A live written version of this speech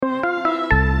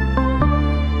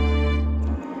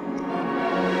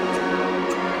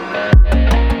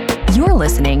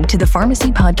listening to the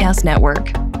Pharmacy Podcast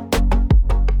Network.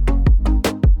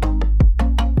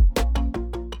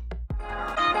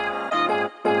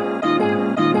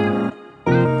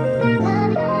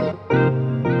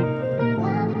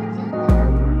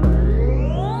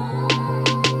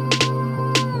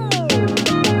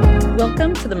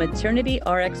 Welcome to the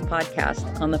MaternalRx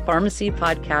podcast on the Pharmacy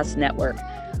Podcast Network.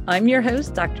 I'm your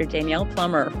host, Dr. Danielle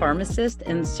Plummer, pharmacist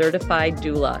and certified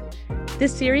doula.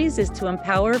 This series is to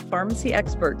empower pharmacy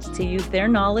experts to use their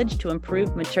knowledge to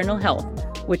improve maternal health,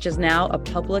 which is now a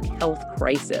public health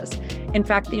crisis. In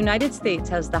fact, the United States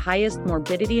has the highest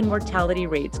morbidity and mortality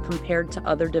rates compared to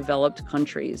other developed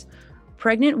countries.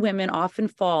 Pregnant women often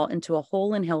fall into a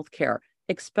hole in healthcare,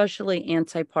 especially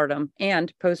antepartum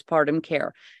and postpartum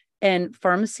care. And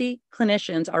pharmacy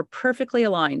clinicians are perfectly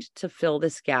aligned to fill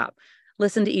this gap.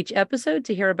 Listen to each episode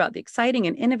to hear about the exciting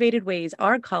and innovative ways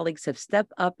our colleagues have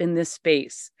stepped up in this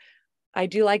space. I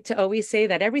do like to always say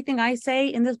that everything I say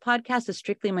in this podcast is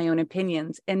strictly my own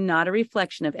opinions and not a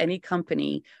reflection of any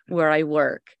company where I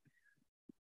work.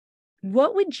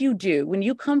 What would you do when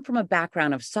you come from a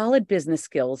background of solid business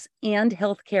skills and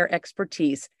healthcare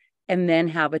expertise and then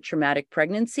have a traumatic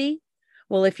pregnancy?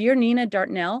 Well, if you're Nina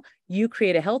Dartnell, you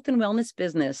create a health and wellness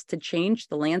business to change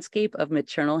the landscape of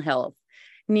maternal health.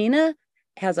 Nina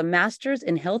has a master's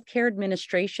in healthcare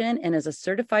administration and is a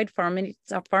certified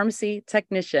pharmacy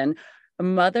technician, a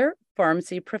mother,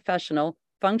 pharmacy professional,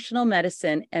 functional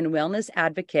medicine and wellness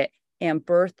advocate, and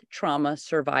birth trauma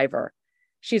survivor.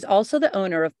 She's also the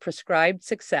owner of Prescribed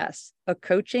Success, a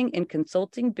coaching and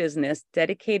consulting business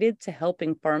dedicated to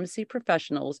helping pharmacy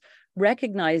professionals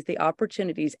recognize the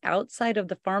opportunities outside of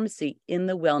the pharmacy in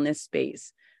the wellness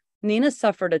space. Nina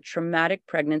suffered a traumatic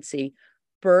pregnancy,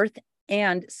 birth,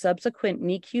 and subsequent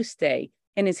NICU stay,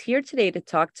 and is here today to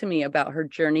talk to me about her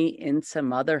journey into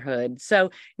motherhood.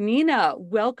 So, Nina,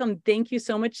 welcome. Thank you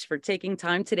so much for taking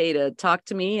time today to talk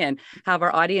to me and have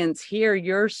our audience hear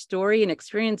your story and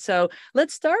experience. So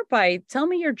let's start by tell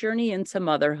me your journey into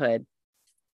motherhood.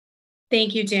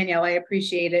 Thank you, Danielle. I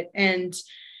appreciate it. And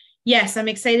yes, I'm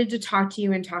excited to talk to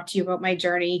you about my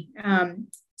journey.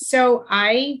 So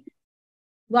I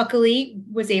luckily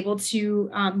was able to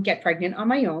get pregnant on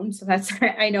my own. So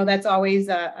I know that's always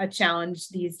a challenge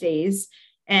these days.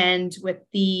 And with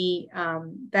the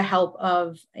help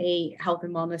of a health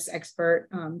and wellness expert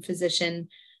physician,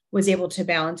 was able to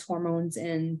balance hormones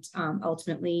and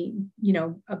ultimately,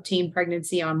 obtain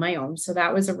pregnancy on my own. So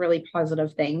that was a really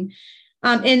positive thing.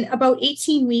 In about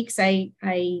 18 weeks, I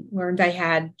learned I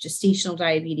had gestational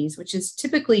diabetes, which is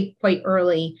typically quite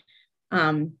early.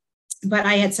 But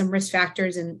I had some risk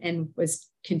factors and was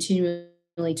continually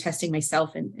testing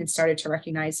myself and started to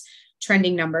recognize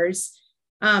trending numbers.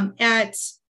 At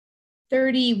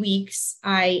 30 weeks,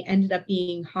 I ended up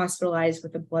being hospitalized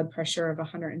with a blood pressure of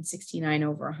 169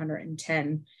 over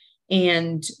 110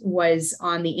 and was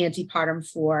on the antepartum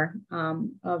floor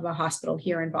of a hospital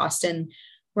here in Boston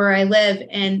where I live.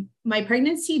 And my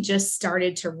pregnancy just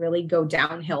started to really go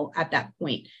downhill at that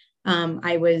point.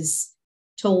 I was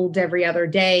told every other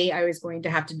day I was going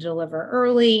to have to deliver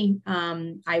early.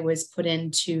 I was put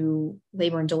into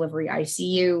labor and delivery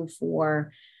ICU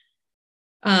for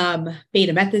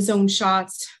betamethasone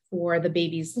shots for the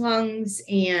baby's lungs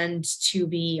and to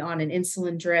be on an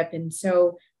insulin drip. And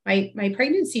so my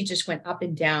pregnancy just went up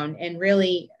and down. And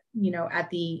really,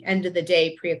 at the end of the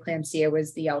day, preeclampsia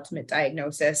was the ultimate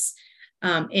diagnosis.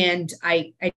 And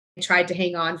I tried to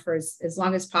hang on for as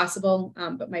long as possible,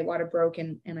 but my water broke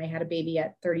and I had a baby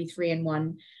at 33 and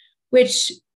 1,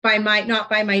 which not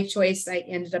by my choice, I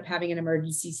ended up having an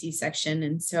emergency C-section.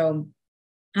 And so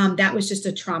that was just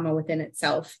a trauma within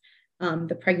itself.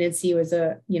 The pregnancy was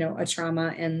a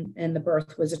trauma and the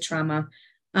birth was a trauma.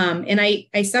 And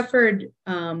I suffered,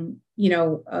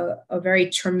 a very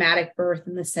traumatic birth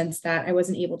in the sense that I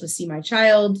wasn't able to see my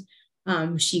child.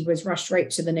 She was rushed right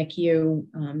to the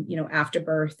NICU, after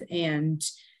birth. And,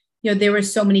 there were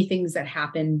so many things that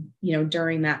happened,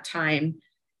 during that time.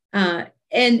 And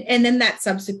then that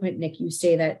subsequent NICU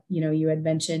stay that, you had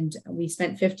mentioned, we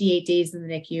spent 58 days in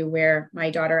the NICU where my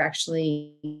daughter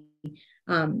actually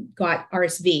got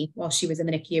RSV while she was in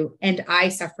the NICU. And I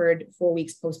suffered 4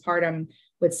 weeks postpartum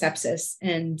with sepsis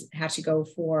and had to go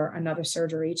for another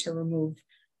surgery to remove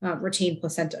retained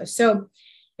placenta. So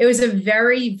it was a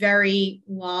very, very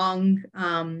long,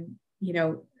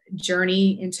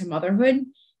 journey into motherhood.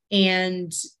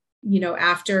 And,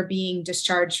 after being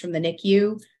discharged from the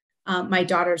NICU, my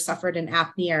daughter suffered an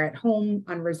apnea at home,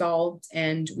 unresolved,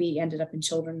 and we ended up in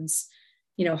Children's,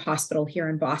 hospital here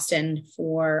in Boston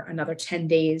for another 10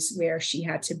 days where she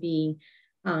had to be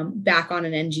back on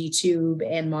an NG tube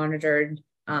and monitored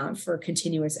for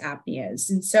continuous apneas.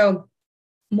 And so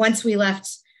once we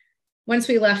left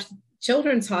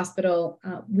Children's Hospital,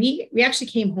 we actually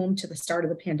came home to the start of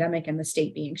the pandemic and the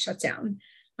state being shut down.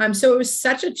 So it was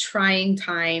such a trying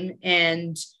time.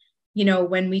 And,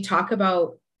 when we talk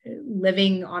about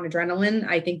living on adrenaline,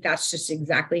 I think that's just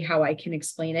exactly how I can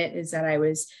explain it, is that I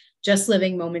was just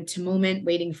living moment to moment,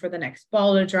 waiting for the next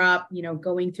ball to drop,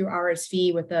 going through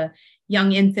RSV with a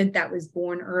young infant that was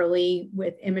born early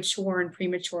with immature and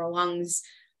premature lungs,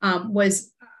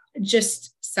 was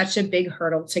just such a big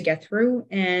hurdle to get through.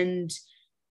 And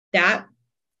that,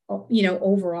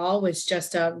 overall was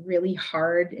just a really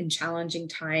hard and challenging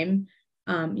time,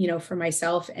 for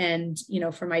myself and,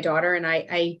 for my daughter. And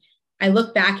I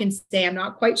look back and say, I'm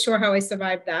not quite sure how I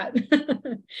survived that.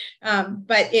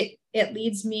 But it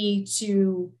leads me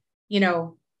to,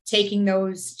 taking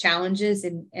those challenges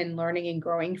and learning and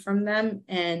growing from them,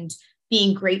 and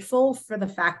being grateful for the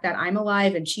fact that I'm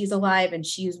alive and she's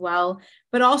well,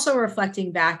 but also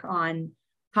reflecting back on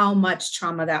how much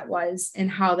trauma that was and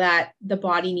how that the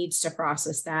body needs to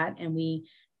process that. And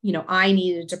I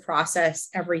needed to process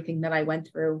everything that I went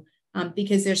through,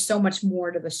 because there's so much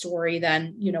more to the story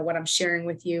than, what I'm sharing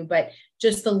with you, but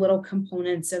just the little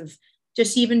components of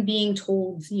just even being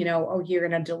told, oh, you're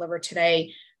going to deliver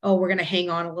today. Oh, we're going to hang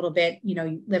on a little bit.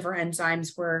 Liver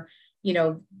enzymes were,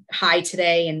 high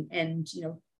today, and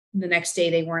the next day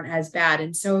they weren't as bad.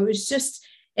 And so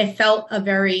it felt a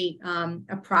very,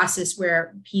 a process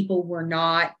where people were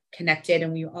not connected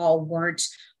and we all weren't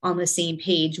on the same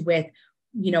page with,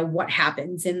 what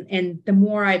happens. And the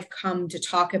more I've come to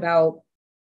talk about,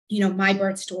 my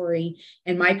birth story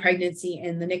and my pregnancy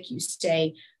and the NICU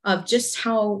stay, of just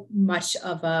how much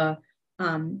of a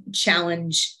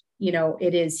challenge,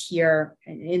 it is here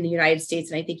in the United States.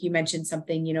 And I think you mentioned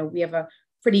something, we have a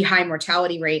pretty high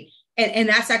mortality rate. And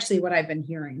that's actually what I've been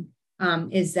hearing,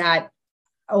 is that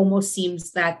almost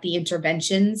seems that the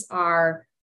interventions are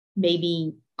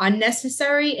maybe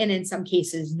unnecessary, and in some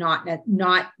cases not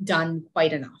done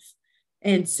quite enough.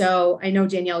 And so I know,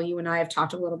 Danielle, you and I have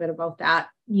talked a little bit about that,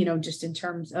 just in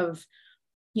terms of,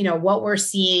 what we're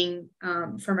seeing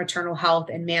for maternal health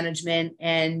and management,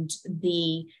 and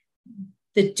the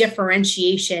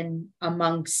differentiation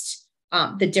amongst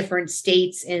the different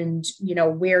states, and,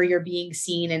 where you're being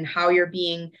seen and how you're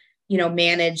being,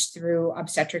 managed through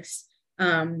obstetrics.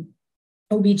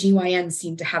 OBGYNs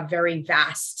seem to have very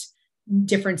vast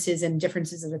differences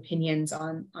of opinions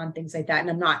on things like that. And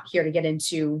I'm not here to get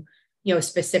into,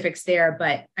 specifics there,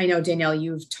 but I know, Danielle,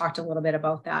 you've talked a little bit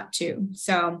about that too.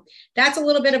 So that's a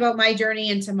little bit about my journey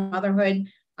into motherhood.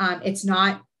 It's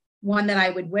not one that I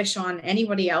would wish on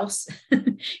anybody else.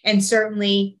 And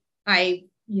certainly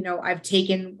I've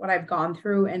taken what I've gone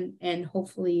through and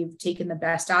hopefully taken the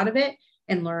best out of it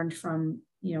and learned from,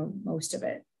 most of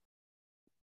it.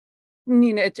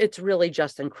 It's really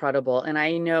just incredible. And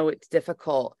I know it's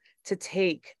difficult to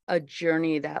take a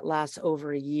journey that lasts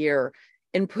over a year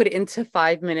and put it into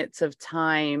 5 minutes of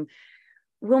time.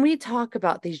 When we talk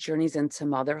about these journeys into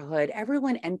motherhood,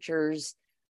 everyone enters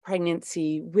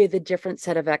pregnancy with a different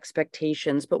set of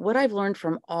expectations. But what I've learned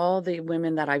from all the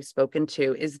women that I've spoken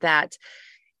to is that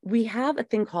we have a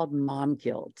thing called mom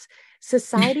guilt.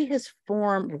 Society has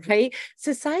formed, right?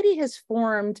 Society has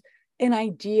formed an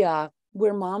idea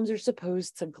where moms are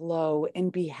supposed to glow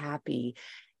and be happy.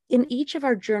 In each of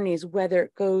our journeys, whether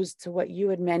it goes to what you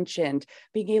had mentioned,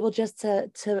 being able just to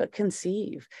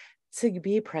conceive, to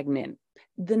be pregnant,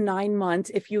 the 9 months,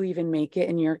 if you even make it,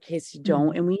 in your case, you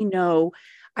don't. And we know,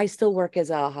 I still work as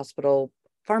a hospital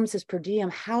pharmacist per diem,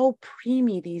 how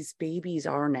preemie these babies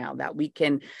are now that we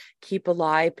can keep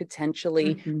alive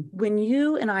potentially. When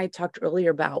you and I talked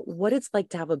earlier about what it's like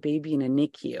to have a baby in a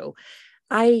NICU,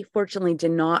 I fortunately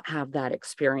did not have that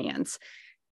experience.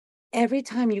 Every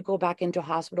time you go back into a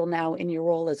hospital now in your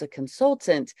role as a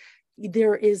consultant,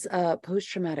 there is a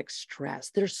post-traumatic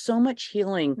stress. There's so much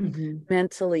healing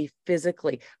mentally,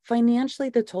 physically, financially.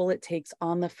 The toll it takes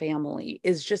on the family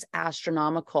is just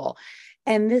astronomical.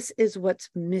 And this is what's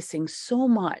missing so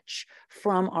much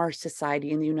from our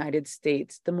society in the United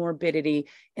States, the morbidity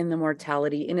and the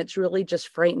mortality. And it's really just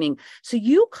frightening. So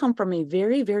you come from a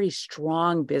very, very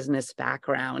strong business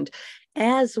background,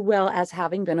 as well as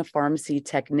having been a pharmacy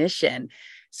technician.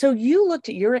 So you looked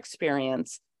at your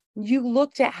experience. You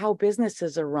looked at how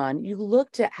businesses are run. You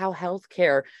looked at how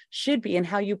healthcare should be and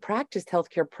how you practiced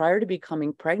healthcare prior to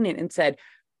becoming pregnant and said,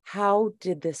 how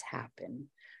did this happen?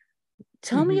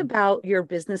 Tell me about your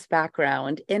business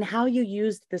background and how you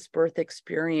used this birth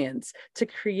experience to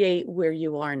create where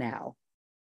you are now.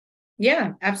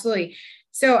 Yeah, absolutely.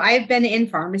 So I've been in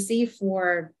pharmacy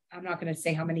for I'm not going to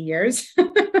say how many years,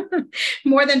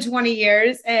 more than 20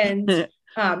 years. And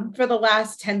for the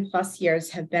last 10 plus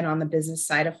years have been on the business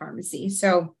side of pharmacy.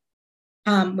 So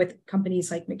with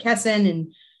companies like McKesson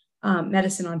and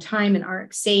Medicine on Time and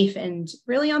RX Safe, and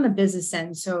really on the business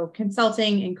end. So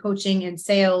consulting and coaching and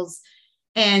sales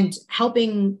and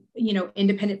helping,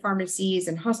 independent pharmacies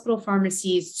and hospital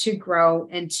pharmacies to grow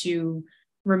and to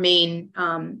remain,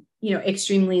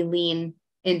 extremely lean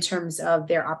in terms of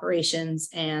their operations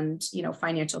and,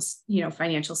 financial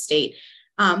state.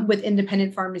 With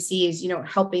independent pharmacies,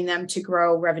 helping them to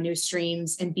grow revenue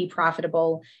streams and be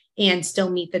profitable and still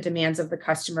meet the demands of the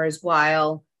customers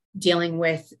while dealing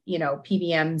with,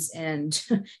 PBMs and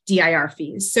DIR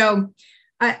fees. So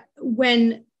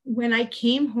when I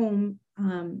came home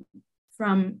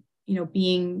from,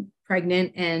 being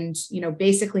pregnant and,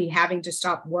 basically having to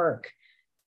stop work,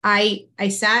 I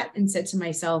sat and said to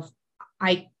myself,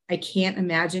 I can't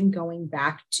imagine going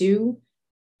back to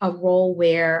a role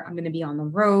where I'm going to be on the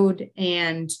road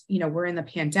and, we're in the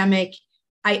pandemic.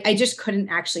 I just couldn't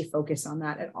actually focus on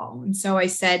that at all. And so I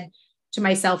said to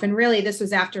myself, and really this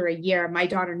was after a year, my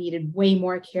daughter needed way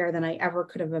more care than I ever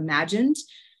could have imagined.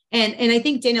 And I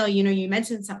think, Danielle, you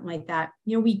mentioned something like that.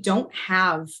 We don't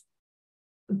have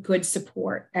good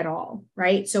support at all,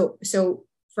 right? So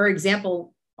for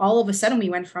example, all of a sudden we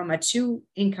went from a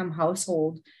 2-income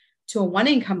household to a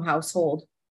 1-income household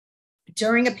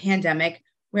during a pandemic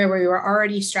where we were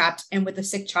already strapped and with a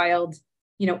sick child,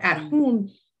 at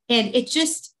home. And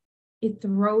it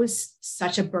throws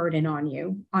such a burden on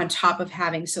you on top of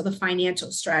having, so the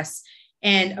financial stress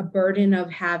and a burden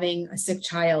of having a sick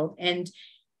child. And,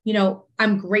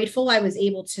 I'm grateful I was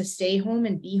able to stay home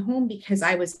and be home because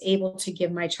I was able to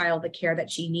give my child the care that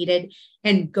she needed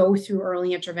and go through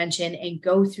early intervention and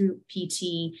go through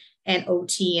PT and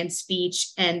OT and speech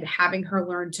and having her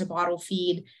learn to bottle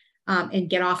feed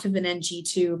and get off of an NG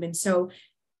tube. And so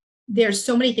there's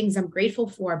so many things I'm grateful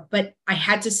for, but I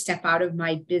had to step out of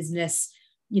my business,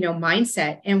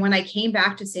 mindset. And when I came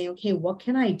back to say, okay, what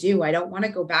can I do? I don't want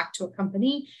to go back to a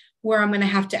company where I'm going to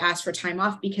have to ask for time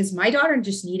off because my daughter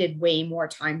just needed way more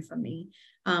time from me.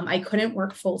 I couldn't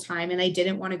work full time and I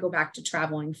didn't want to go back to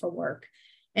traveling for work.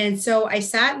 And so I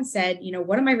sat and said,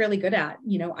 what am I really good at?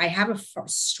 I have a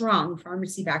strong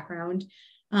pharmacy background.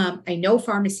 I know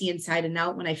pharmacy inside and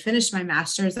out. When I finished my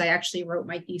master's, I actually wrote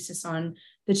my thesis on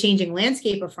the changing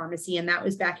landscape of pharmacy. And that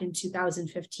was back in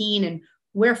 2015 and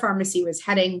where pharmacy was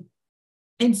heading.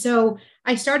 And so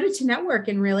I started to network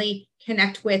and really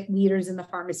connect with leaders in the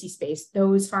pharmacy space,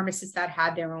 those pharmacists that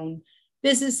had their own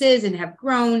businesses and have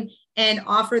grown, and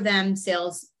offer them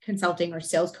sales consulting or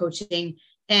sales coaching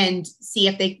and see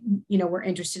if they, were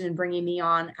interested in bringing me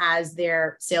on as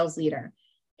their sales leader.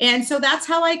 And so that's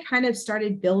how I kind of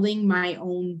started building my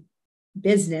own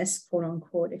business, quote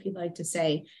unquote, if you'd like to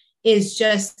say, is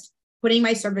just putting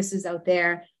my services out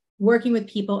there, working with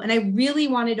people. And I really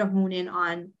wanted to hone in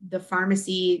on the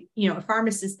pharmacy,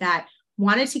 pharmacists that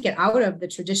wanted to get out of the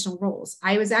traditional roles.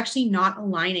 I was actually not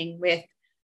aligning with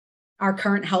our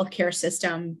current healthcare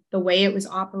system, the way it was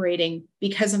operating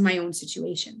because of my own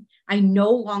situation. I no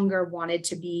longer wanted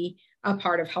to be a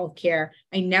part of healthcare.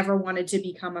 I never wanted to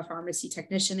become a pharmacy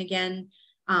technician again,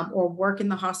 or work in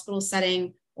the hospital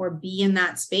setting or be in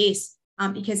that space,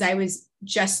 because I was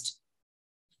just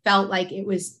felt like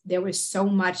there was so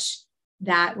much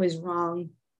that was wrong,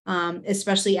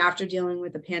 especially after dealing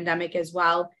with the pandemic as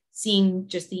well, seeing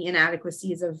just the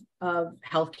inadequacies of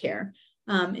healthcare.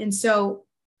 And so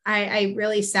I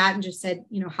really sat and just said,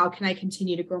 how can I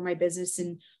continue to grow my business?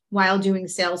 And while doing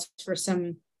sales for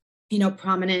some,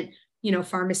 prominent,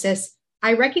 pharmacists,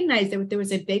 I recognized that there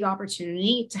was a big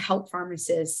opportunity to help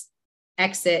pharmacists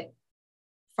exit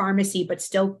pharmacy, but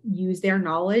still use their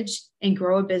knowledge and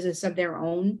grow a business of their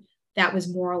own that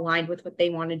was more aligned with what they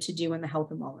wanted to do in the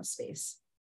health and wellness space.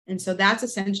 And so that's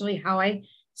essentially how I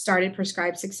started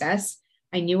Prescribed Success.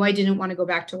 I knew I didn't want to go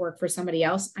back to work for somebody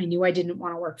else. I knew I didn't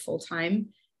want to work full time.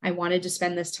 I wanted to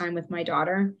spend this time with my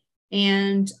daughter.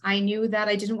 And I knew that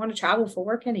I didn't want to travel for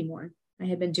work anymore. I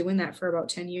had been doing that for about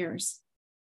 10 years.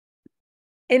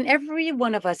 And every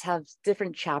one of us has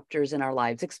different chapters in our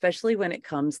lives, especially when it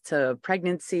comes to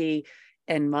pregnancy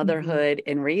and motherhood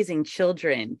and raising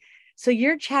children. So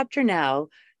your chapter now,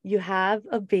 you have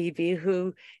a baby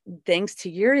who, thanks to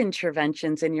your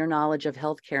interventions and your knowledge of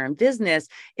healthcare and business,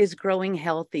 is growing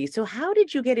healthy. So how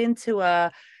did you get into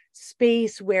a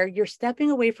space where you're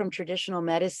stepping away from traditional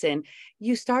medicine?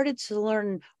 You started to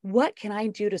learn, what can I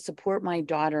do to support my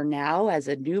daughter now as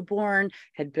a newborn,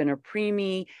 had been a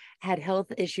preemie, had health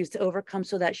issues to overcome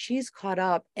so that she's caught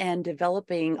up and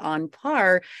developing on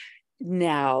par.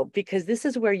 now, because this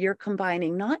is where you're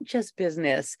combining not just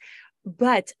business,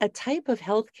 but a type of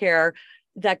healthcare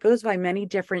that goes by many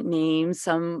different names.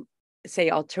 Some say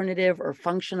alternative or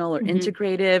functional or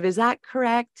integrative. Is that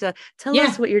correct? Tell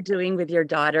us what you're doing with your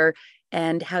daughter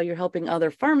and how you're helping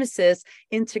other pharmacists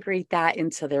integrate that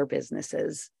into their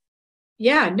businesses.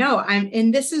 Yeah, no,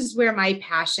 and this is where my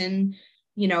passion,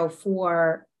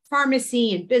 for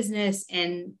pharmacy and business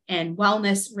and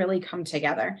wellness really come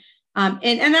together.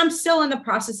 And I'm still in the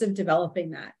process of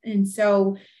developing that. And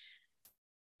so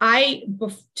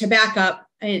to back up,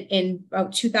 in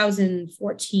about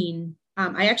 2014,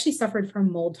 I actually suffered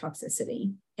from mold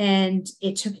toxicity. And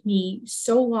it took me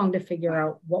so long to figure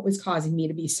out what was causing me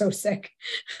to be so sick.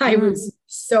 I was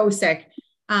so sick.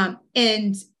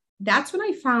 And that's when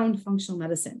I found functional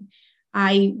medicine.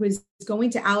 I was going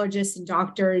to allergists and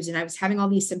doctors, and I was having all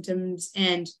these symptoms,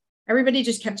 and everybody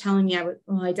just kept telling me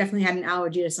I definitely had an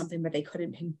allergy to something, but they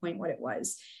couldn't pinpoint what it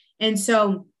was. And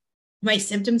so my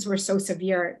symptoms were so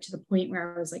severe to the point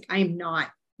where I was like, I am not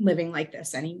living like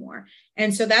this anymore.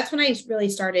 And so that's when I really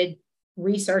started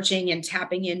researching and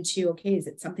tapping into, okay, is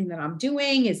it something that I'm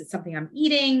doing? Is it something I'm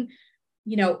eating?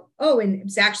 And it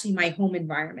was actually my home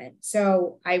environment.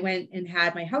 So I went and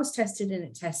had my house tested, and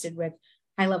it tested with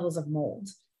high levels of mold.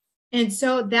 And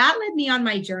so that led me on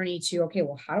my journey to, okay,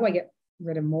 well, how do I get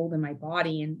rid of mold in my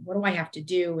body, and what do I have to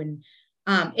do? And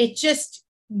it just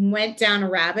went down a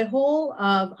rabbit hole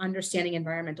of understanding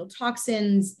environmental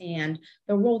toxins and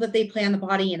the role that they play on the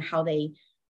body, and how they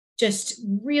just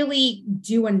really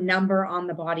do a number on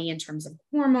the body in terms of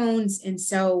hormones. And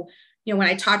so, when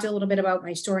I talked a little bit about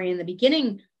my story in the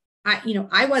beginning,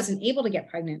 I wasn't able to get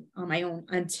pregnant on my own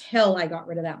until I got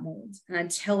rid of that mold, and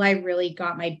until I really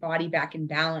got my body back in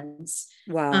balance.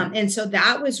 Wow. And so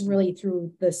that was really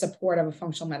through the support of a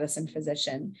functional medicine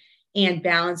physician and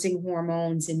balancing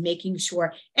hormones and making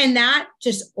sure. And that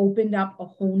just opened up a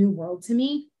whole new world to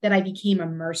me that I became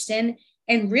immersed in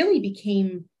and really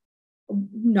became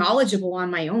knowledgeable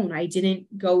on my own. I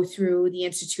didn't go through the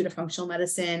Institute of Functional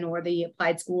Medicine or the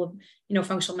Applied School of,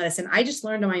 Functional Medicine. I just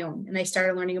learned on my own, and I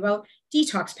started learning about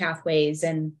detox pathways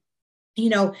and,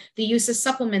 the use of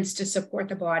supplements to support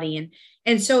the body.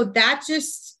 And so that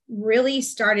just really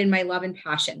started my love and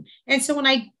passion. And so when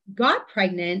I got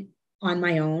pregnant on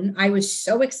my own, I was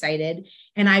so excited,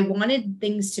 and I wanted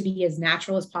things to be as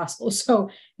natural as possible. So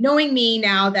knowing me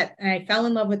now, that I fell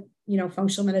in love with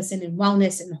functional medicine and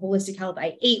wellness and holistic health.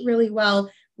 I ate really well,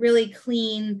 really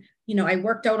clean. I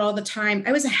worked out all the time.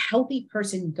 I was a healthy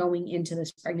person going into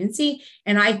this pregnancy.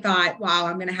 And I thought, wow,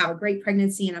 I'm going to have a great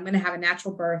pregnancy, and I'm going to have a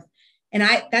natural birth. And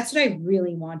that's what I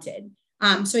really wanted.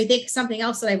 So I think something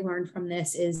else that I've learned from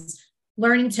this is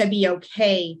learning to be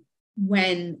okay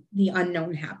when the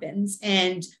unknown happens,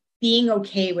 and being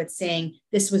okay with saying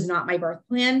this was not my birth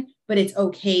plan, but it's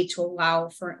okay to allow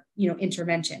for,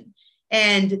 intervention.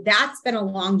 And that's been a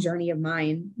long journey of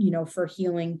mine, for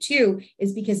healing too,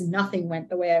 is because nothing went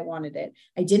the way I wanted it.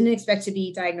 I didn't expect to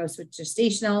be diagnosed with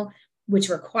gestational, which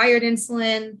required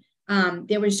insulin.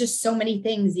 There was just so many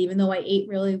things, even though I ate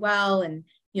really well and,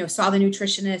 saw the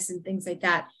nutritionist and things like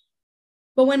that.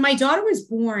 But when my daughter was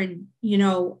born,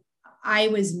 I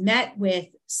was met with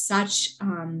such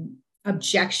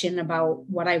objection about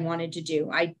what I wanted to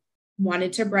do. I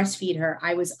wanted to breastfeed her.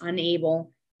 I was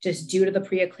unable, just due to the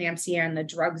preeclampsia and the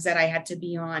drugs that I had to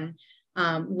be on,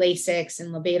 Lasix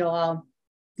and labetalol.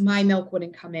 My milk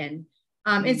wouldn't come in.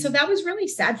 And so that was really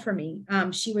sad for me.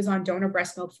 She was on donor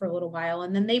breast milk for a little while,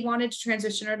 and then they wanted to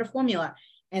transition her to formula.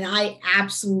 And I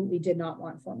absolutely did not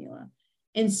want formula.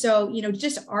 And so,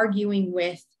 just arguing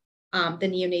with the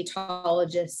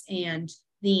neonatologists and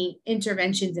the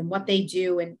interventions and what they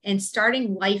do, and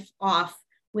starting life off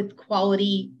with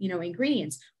quality,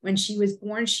 ingredients. When she was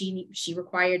born, she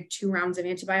required 2 rounds of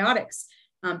antibiotics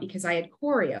because I had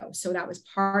choreo. So that was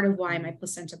part of why my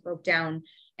placenta broke down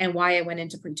and why I went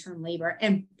into preterm labor,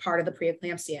 and part of the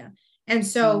preeclampsia. And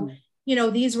so,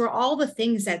 these were all the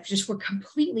things that just were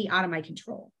completely out of my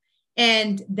control.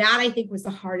 And that, I think, was the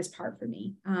hardest part for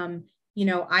me.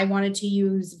 I wanted to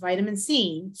use vitamin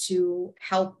C to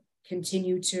help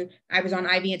continue to, I was on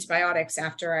IV antibiotics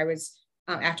after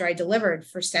I delivered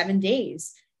for 7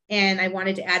 days, and I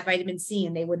wanted to add vitamin C,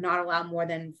 and they would not allow more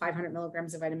than 500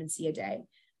 milligrams of vitamin C a day.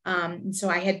 And so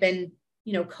I had been,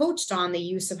 coached on the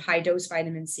use of high dose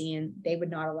vitamin C, and they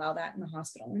would not allow that in the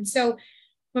hospital. And so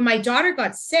when my daughter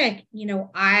got sick,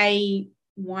 I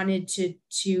wanted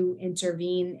to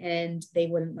intervene, and they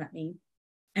wouldn't let me.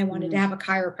 I wanted to have a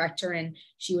chiropractor, and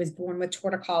she was born with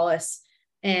torticollis.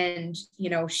 And,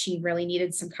 she really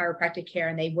needed some chiropractic care,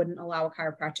 and they wouldn't allow a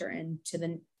chiropractor into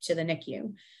the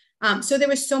NICU. So there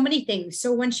was so many things.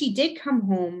 So when she did come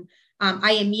home,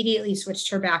 I immediately switched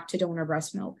her back to donor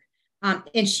breast milk. And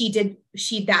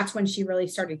that's when she really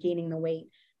started gaining the weight.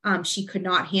 She could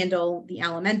not handle the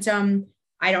alimentum.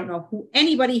 I don't know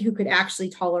anybody who could actually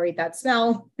tolerate that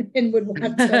smell and would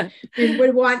want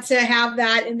to have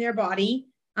that in their body.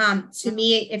 To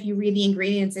me, if you read the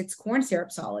ingredients, it's corn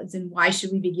syrup solids. And why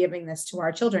should we be giving this to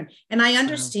our children? And I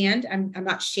understand, I'm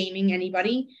not shaming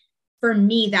anybody. For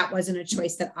me, that wasn't a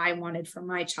choice that I wanted for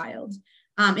my child.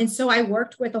 And so I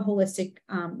worked with a holistic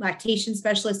lactation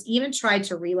specialist, even tried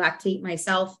to relactate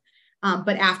myself.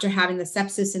 But after having the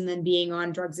sepsis and then being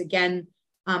on drugs again,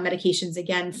 medications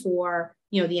again for,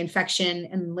 the infection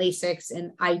and Lasix,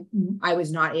 and I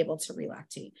was not able to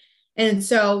relactate. And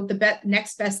so the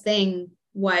next best thing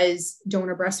was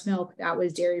donor breast milk that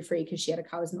was dairy-free because she had a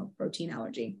cow's milk protein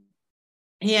allergy.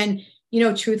 And,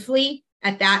 truthfully,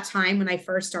 at that time when I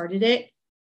first started it,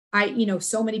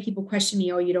 so many people question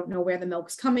me, oh, you don't know where the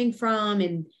milk's coming from.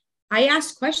 And I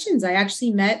asked questions. I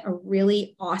actually met a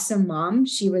really awesome mom.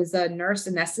 She was a nurse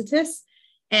anesthetist,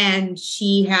 and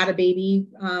she had a baby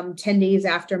 10 days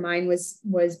after mine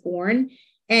was born.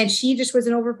 And she just was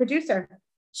an overproducer.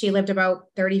 She lived about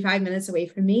 35 minutes away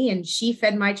from me, and she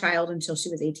fed my child until she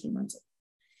was 18 months old.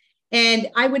 And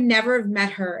I would never have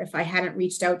met her if I hadn't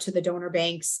reached out to the donor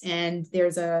banks. And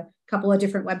there's a couple of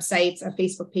different websites,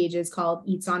 Facebook pages called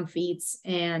Eats on Feets,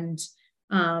 and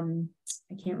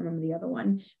I can't remember the other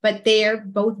one, but they're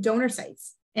both donor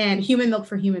sites. And Human Milk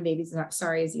for Human Babies,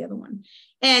 is the other one.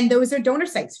 And those are donor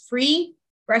sites, free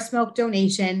breast milk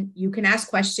donation. You can ask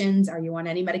questions. Are you on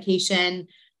any medication?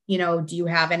 Do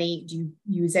you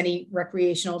use any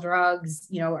recreational drugs?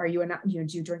 Are you do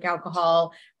you drink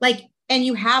alcohol? And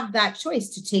you have that choice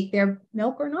to take their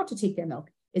milk or not to take their milk.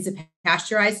 Is it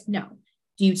pasteurized? No.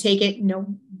 Do you take it?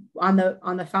 No. On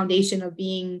the foundation of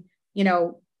being,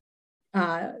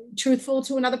 truthful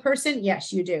to another person?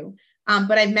 Yes, you do.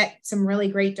 But I've met some really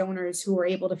great donors who were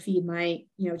able to feed my,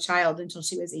 child until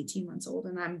she was 18 months old.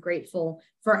 And I'm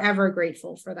forever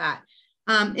grateful for that.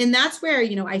 And that's where,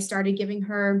 I started giving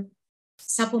her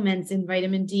supplements in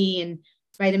vitamin D and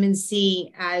vitamin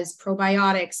C as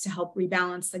probiotics to help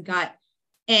rebalance the gut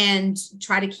and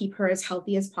try to keep her as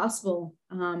healthy as possible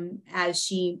as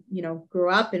she, grew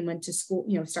up and went to school,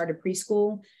 started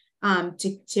preschool,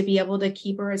 to be able to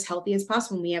keep her as healthy as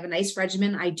possible. We have a nice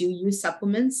regimen. I do use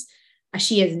supplements.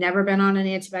 She has never been on an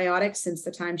antibiotic since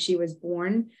the time she was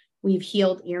born. We've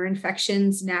healed ear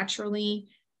infections naturally.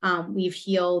 We've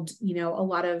healed, a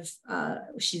lot of,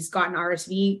 she's gotten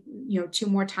RSV, 2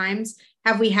 more times.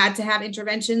 Have we had to have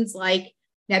interventions like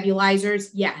nebulizers?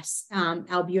 Yes.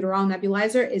 Albuterol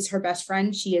nebulizer is her best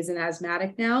friend. She is an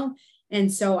asthmatic now. And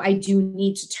so I do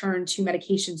need to turn to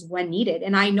medications when needed.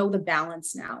 And I know the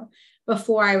balance now.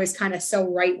 Before I was kind of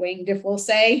so right-winged, if we'll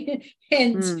say,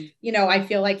 and, I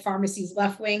feel like pharmacy's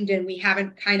left-winged and we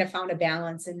haven't kind of found a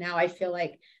balance. And now I feel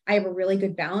like I have a really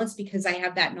good balance because I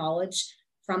have that knowledge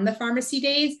from the pharmacy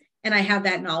days. And I have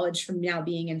that knowledge from now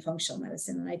being in functional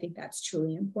medicine. And I think that's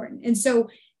truly important. And so,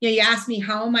 you asked me,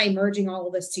 how am I merging all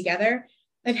of this together?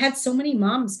 I've had so many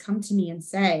moms come to me and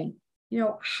say,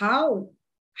 how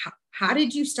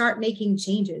did you start making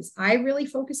changes? I really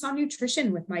focus on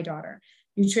nutrition with my daughter.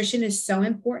 Nutrition is so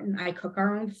important. I cook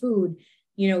our own food.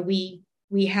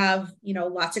 We have,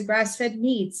 lots of grass-fed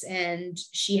meats, and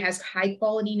she has high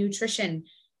quality nutrition,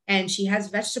 and she has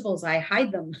vegetables. I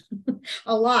hide them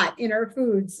a lot in her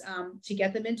foods to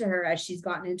get them into her as she's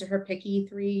gotten into her picky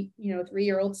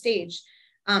 3-year-old stage.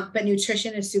 But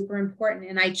nutrition is super important.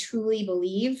 And I truly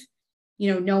believe,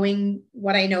 knowing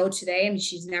what I know today, I mean,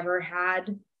 she's never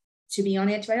had to be on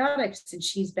antibiotics, and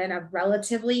she's been a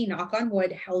relatively, knock on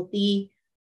wood, healthy,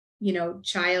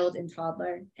 child and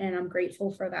toddler. And I'm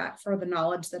grateful for that, for the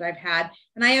knowledge that I've had.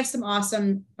 And I have some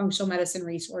awesome functional medicine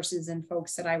resources and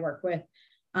folks that I work with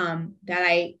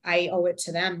that I owe it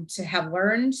to them to have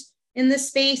learned in this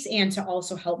space and to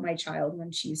also help my child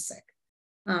when she's sick.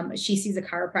 She sees a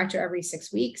chiropractor every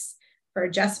 6 weeks for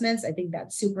adjustments. I think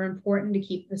that's super important to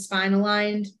keep the spine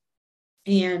aligned.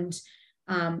 And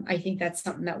I think that's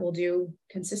something that we'll do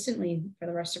consistently for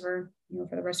the rest of her,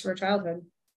 childhood.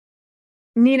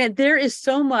 Nina, there is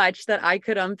so much that I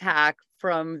could unpack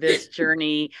from this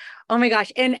journey. Oh my gosh.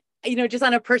 And, just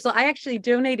on a personal, I actually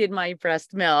donated my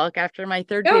breast milk after my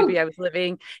third baby I was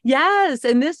living. Yes.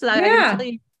 And this, I didn't tell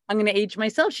you, I'm going to age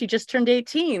myself. She just turned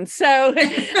 18. So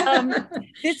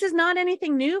this is not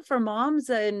anything new for moms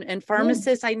and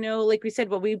pharmacists. I know, like we said,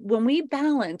 when we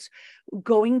balance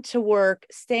going to work,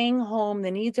 staying home,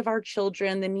 the needs of our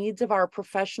children, the needs of our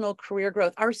professional career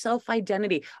growth, our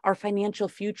self-identity, our financial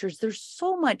futures, there's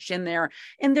so much in there.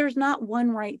 And there's not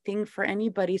one right thing for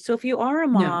anybody. So if you are a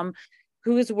mom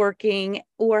who is working,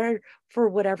 or for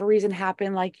whatever reason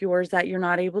happened like yours, that you're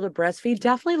not able to breastfeed,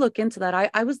 definitely look into that.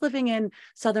 I was living in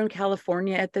Southern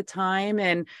California at the time,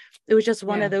 and it was just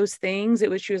one of those things.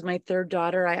 She was my third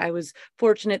daughter. I was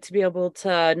fortunate to be able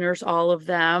to nurse all of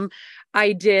them.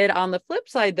 I did. On the flip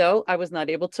side, though, I was not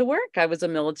able to work. I was a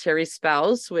military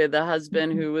spouse with a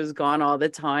husband who was gone all the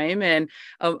time, and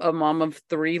a mom of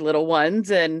 3 little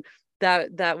ones. And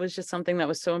that was just something that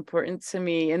was so important to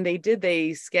me. And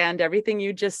they scanned everything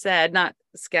you just said, not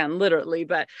scan literally,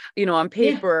 but, on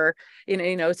paper,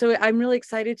 so I'm really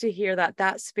excited to hear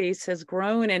that space has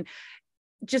grown. And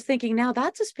just thinking now,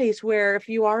 that's a space where if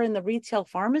you are in the retail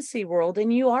pharmacy world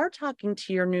and you are talking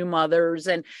to your new mothers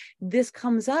and this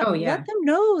comes up, let them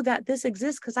know that this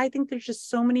exists. Because I think there's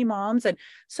just so many moms and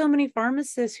so many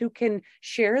pharmacists who can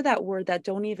share that word that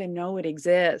don't even know it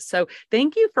exists. So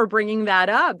thank you for bringing that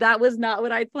up. That was not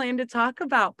what I planned to talk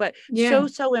about, but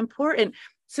so important.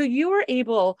 So you were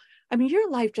able, your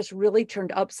life just really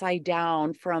turned upside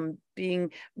down from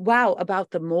being, about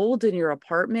the mold in your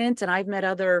apartment. And I've met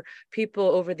other people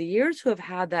over the years who have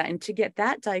had that. And to get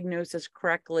that diagnosis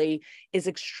correctly is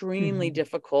extremely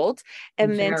difficult.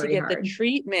 And then to get the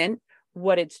treatment,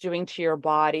 what it's doing to your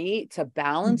body to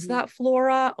balance that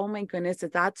flora. Oh my goodness,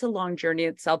 that's a long journey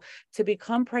itself to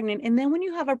become pregnant. And then when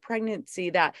you have a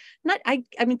pregnancy that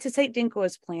to say it didn't go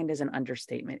as planned is an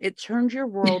understatement. It turned your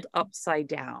world upside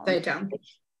down.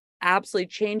 Absolutely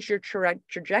change your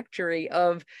trajectory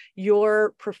of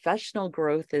your professional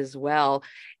growth as well.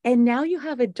 And now you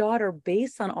have a daughter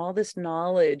based on all this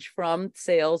knowledge from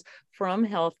sales, from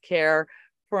healthcare,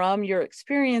 from your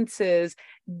experiences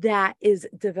that is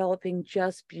developing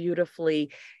just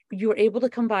beautifully. You were able to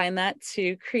combine that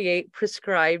to create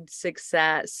Prescribed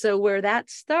Success. So where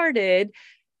that started,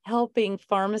 helping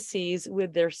pharmacies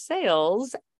with their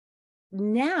sales,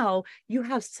 now you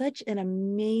have such an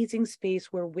amazing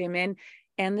space where women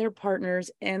and their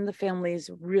partners and the families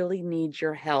really need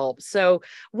your help. So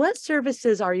what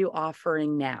services are you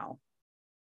offering now?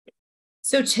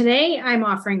 So today I'm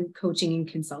offering coaching and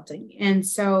consulting. And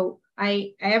so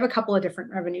I have a couple of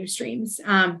different revenue streams.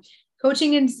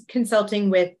 Coaching and consulting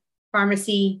with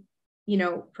pharmacy,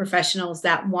 professionals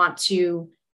that want to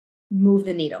move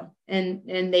the needle and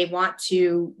they want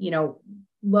to,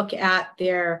 look at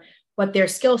what their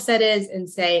skill set is and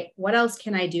say, what else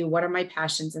can I do? What are my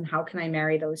passions and how can I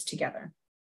marry those together?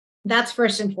 That's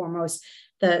first and foremost,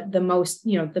 the most,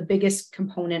 the biggest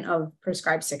component of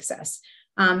Prescribed Success.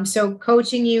 So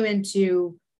coaching you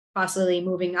into possibly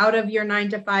moving out of your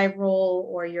 9-to-5 role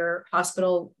or your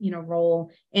hospital,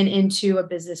 role and into a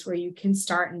business where you can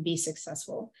start and be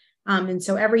successful. And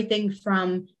so everything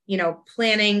from,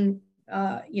 planning,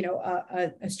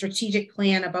 a strategic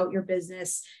plan about your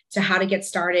business to how to get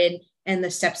started and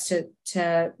the steps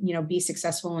to be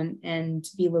successful and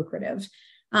be lucrative.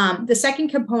 The second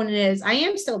component is I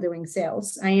am still doing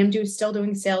sales. I am still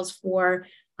doing sales for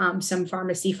some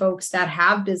pharmacy folks that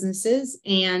have businesses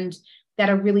and that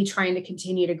are really trying to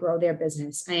continue to grow their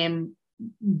business. I am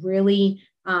really,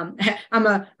 I'm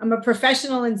a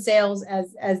professional in sales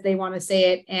as they want to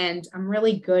say it. And I'm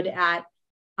really good at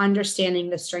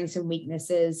understanding the strengths and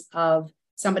weaknesses of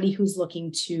somebody who's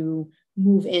looking to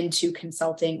move into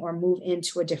consulting or move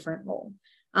into a different role.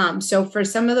 So for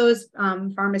some of those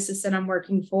pharmacists that I'm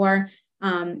working for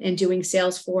and doing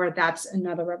sales for, that's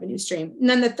another revenue stream. And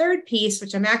then the third piece,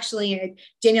 which I'm actually,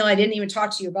 Danielle, I didn't even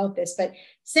talk to you about this, but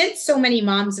since so many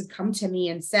moms have come to me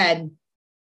and said,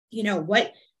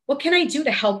 what can I do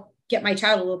to help get my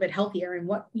child a little bit healthier? And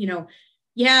what,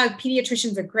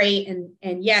 pediatricians are great.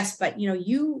 And yes, but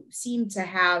you seem to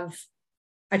have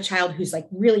a child who's like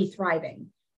really thriving.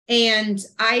 And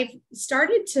I've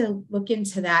started to look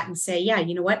into that and say, yeah,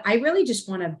 you know what? I really just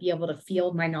want to be able to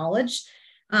field my knowledge.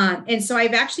 And so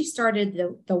I've actually started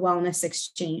the Wellness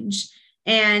Exchange,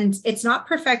 and it's not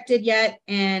perfected yet.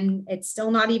 And it's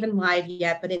still not even live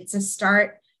yet, but it's a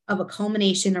start of a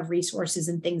culmination of resources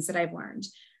and things that I've learned.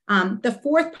 The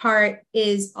fourth part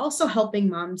is also helping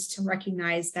moms to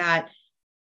recognize that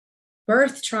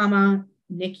birth trauma,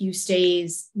 NICU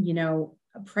stays,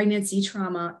 pregnancy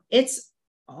trauma, it's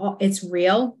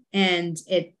real and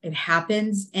it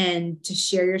happens, and to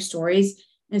share your stories.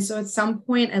 And so at some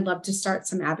point, I'd love to start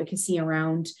some advocacy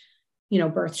around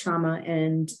birth trauma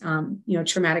and,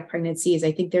 traumatic pregnancies.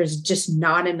 I think there's just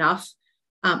not enough,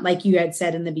 like you had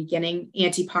said in the beginning,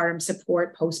 antepartum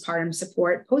support, postpartum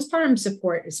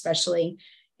support, especially.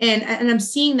 And I'm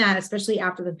seeing that, especially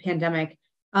after the pandemic,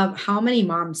 of how many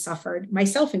moms suffered,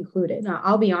 myself included. Now,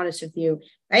 I'll be honest with you,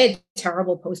 I had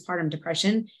terrible postpartum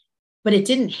depression, but it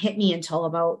didn't hit me until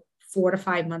about 4 to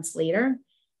 5 months later.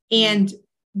 And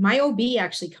my OB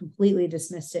actually completely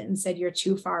dismissed it and said, you're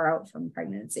too far out from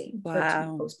pregnancy for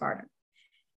postpartum.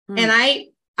 And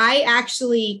I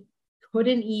actually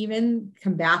couldn't even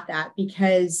combat that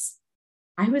because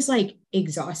I was like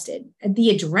exhausted. The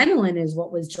adrenaline is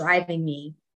what was driving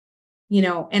me,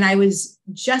 and I was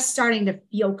just starting to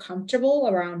feel comfortable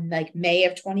around like May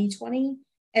of 2020.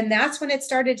 And that's when it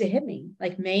started to hit me,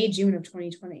 like May, June of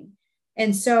 2020.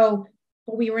 And so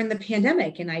we were in the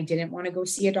pandemic and I didn't want to go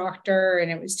see a doctor,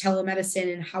 and it was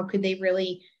telemedicine, and how could they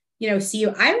really, see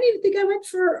you? I don't even think I went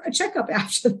for a checkup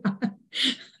after that.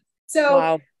 So,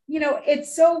 wow.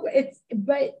 There's so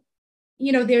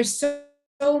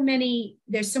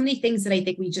mmany things that I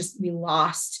think we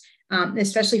lost,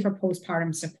 especially for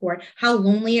postpartum support, how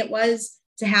lonely it was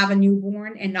to have a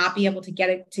newborn and not be able to get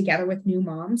it together with new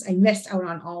moms. I missed out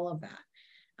on all of that.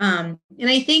 And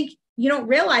I think you don't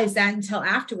realize that until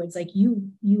afterwards. Like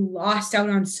you lost out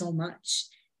on so much.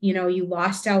 You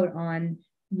lost out on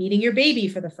meeting your baby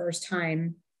for the first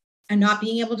time and not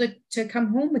being able to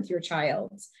come home with your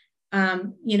child.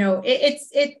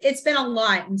 It's been a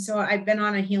lot. And so I've been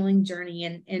on a healing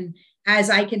journey, and as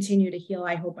I continue to heal,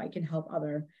 I hope I can help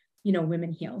other,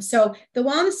 women heal. So the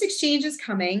Wellness Exchange is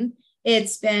coming.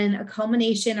 It's been a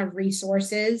culmination of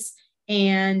resources,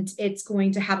 and it's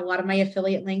going to have a lot of my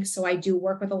affiliate links. So I do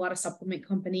work with a lot of supplement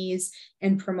companies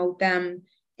and promote them.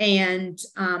 And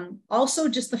also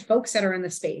just the folks that are in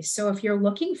the space. So if you're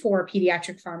looking for a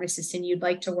pediatric pharmacist and you'd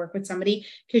like to work with somebody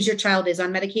because your child is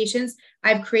on medications,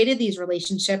 I've created these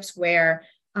relationships where,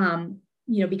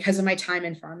 because of my time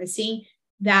in pharmacy,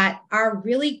 that are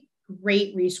really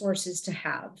great resources to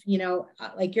have,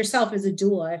 like yourself as a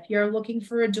doula. If you're looking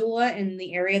for a doula in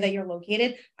the area that you're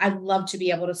located, I'd love to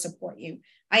be able to support you.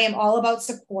 I am all about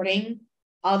supporting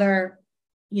other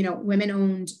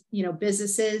women-owned,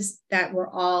 businesses that were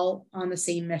all on the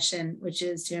same mission, which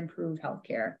is to improve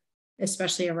healthcare,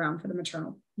 especially around for the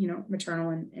maternal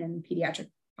and pediatric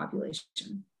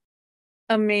population.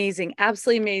 Amazing.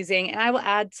 Absolutely amazing. And I will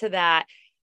add to that,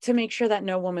 to make sure that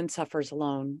no woman suffers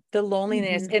alone, the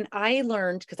loneliness. And I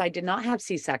learned, because I did not have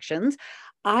C-sections,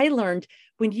 I learned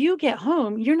when you get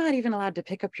home, you're not even allowed to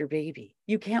pick up your baby.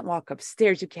 You can't walk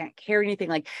upstairs. You can't carry anything.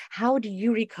 Like, how do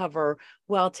you recover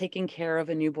while taking care of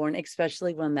a newborn,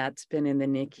 especially when that's been in the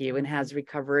NICU and has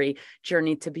recovery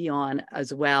journey to be on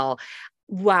as well?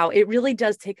 Wow, it really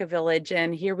does take a village.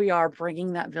 And here we are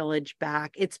bringing that village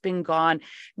back. It's been gone.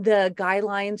 The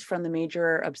guidelines from the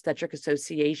major obstetric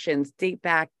associations date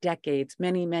back decades,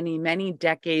 many, many, many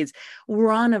decades.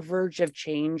 We're on a verge of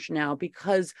change now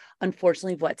because,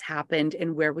 unfortunately, of what's happened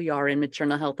and where we are in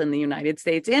maternal health in the United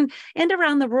States and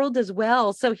around the world as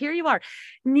well. So here you are.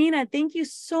 Nina, thank you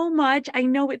so much. I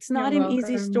know it's not an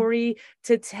easy story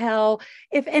to tell.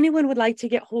 If anyone would like to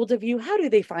get hold of you, how do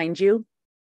they find you?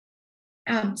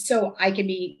 So I can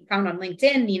be found on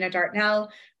LinkedIn, Nina Dartnell,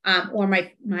 or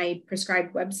my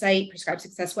prescribed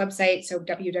success website. So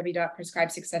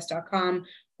www.prescribesuccess.com,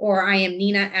 or I am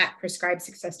Nina at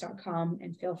prescribesuccess.com,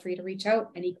 and feel free to reach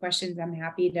out. Any questions, I'm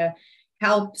happy to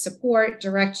help, support,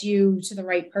 direct you to the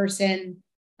right person.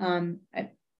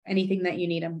 Anything that you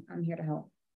need, I'm here to help.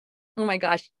 Oh my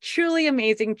gosh, truly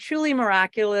amazing, truly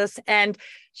miraculous, and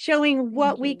showing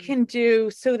what we can do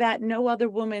so that no other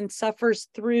woman suffers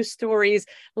through stories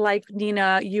like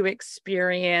Nina, you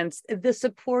experienced. The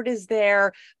support is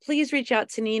there. Please reach out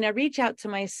to Nina, reach out to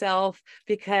myself,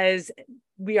 because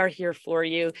we are here for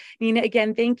you. Nina,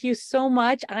 again, thank you so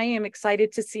much. I am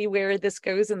excited to see where this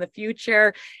goes in the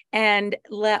future, and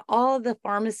let all the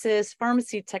pharmacists,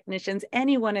 pharmacy technicians,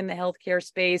 anyone in the healthcare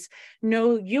space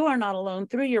know you are not alone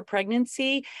through your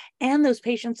pregnancy, and those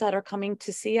patients that are coming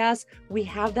to see us, we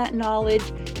have that knowledge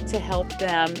to help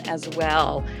them as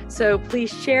well. So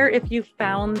please share if you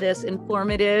found this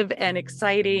informative and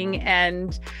exciting,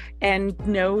 and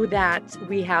know that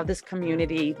we have this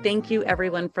community. Thank you,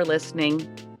 everyone, for listening.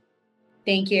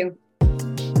 Thank you.